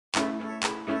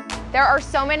There are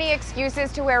so many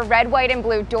excuses to wear red, white, and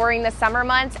blue during the summer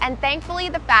months, and thankfully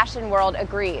the fashion world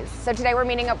agrees. So today we're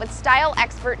meeting up with style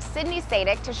expert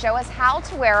Sadick to show us how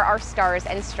to wear our stars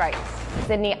and stripes.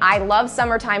 Sydney, I love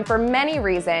summertime for many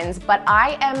reasons, but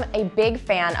I am a big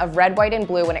fan of red, white, and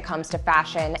blue when it comes to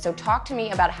fashion. So talk to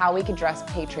me about how we could dress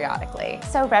patriotically.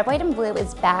 So red, white, and blue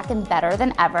is back and better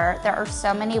than ever. There are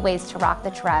so many ways to rock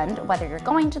the trend, whether you're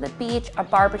going to the beach, a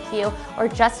barbecue, or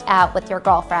just out with your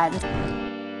girlfriend.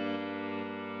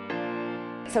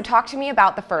 So talk to me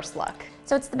about the first look.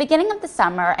 So it's the beginning of the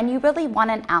summer and you really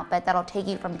want an outfit that'll take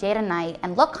you from day to night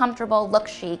and look comfortable, look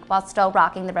chic, while still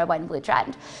rocking the red, white, and blue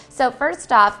trend. So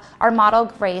first off, our model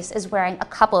Grace is wearing a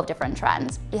couple of different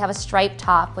trends. We have a striped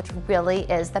top, which really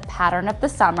is the pattern of the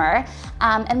summer.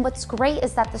 And what's great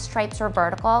is that the stripes are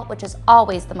vertical, which is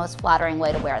always the most flattering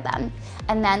way to wear them.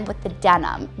 And then with the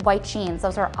denim, white jeans,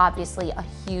 those are obviously a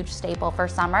huge staple for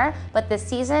summer, but this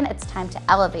season it's time to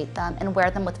elevate them and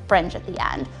wear them with fringe at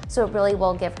the end. So it really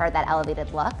will give her that elevated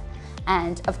look.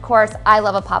 And of course, I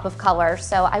love a pop of color,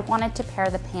 so I wanted to pair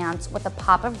the pants with a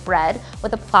pop of red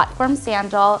with a platform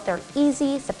sandal. They're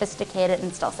easy, sophisticated,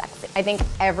 and still sexy. I think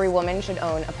every woman should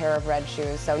own a pair of red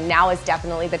shoes, so now is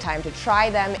definitely the time to try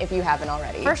them if you haven't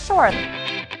already. For sure.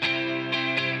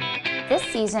 This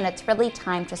season, it's really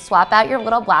time to swap out your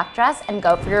little black dress and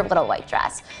go for your little white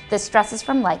dress. This dress is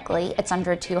from Likely. It's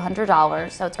under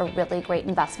 $200, so it's a really great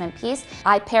investment piece.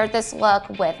 I paired this look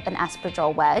with an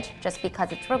espadrille wedge just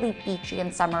because it's really beachy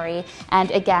and summery,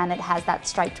 and again, it has that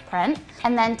striped print.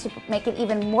 And then to make it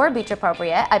even more beach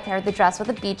appropriate, I paired the dress with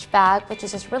a beach bag, which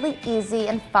is just really easy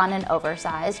and fun and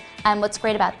oversized. And what's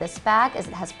great about this bag is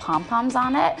it has pom-poms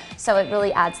on it, so it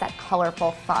really adds that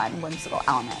colorful, fun, whimsical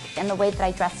element. And the way that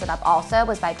I dressed it up also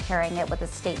was by pairing it with a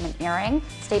statement earring.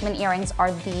 Statement earrings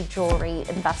are the jewelry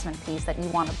investment piece that you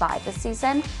want to buy this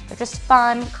season. They're just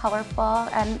fun, colorful,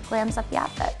 and glams up the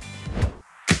outfit.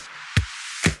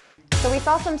 So we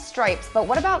saw some stripes, but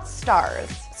what about stars?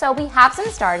 So we have some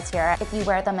stars here. If you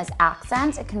wear them as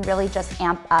accents, it can really just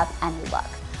amp up any look.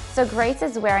 So Grace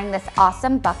is wearing this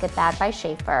awesome bucket bag by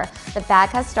Schaefer. The bag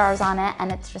has stars on it and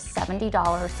it's just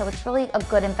 $70, so it's really a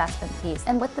good investment piece.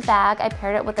 And with the bag, I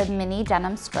paired it with a mini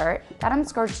denim skirt. Denim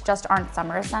skirts just aren't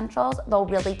summer essentials. They'll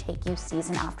really take you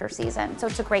season after season. So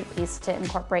it's a great piece to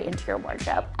incorporate into your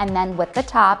wardrobe. And then with the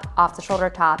top,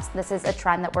 off-the-shoulder tops, this is a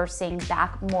trend that we're seeing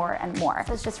back more and more.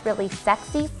 So it's just really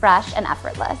sexy, fresh, and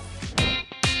effortless.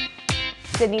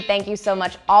 Sydney, thank you so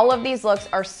much. All of these looks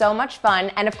are so much fun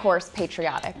and of course,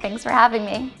 patriotic. Thanks for having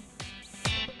me.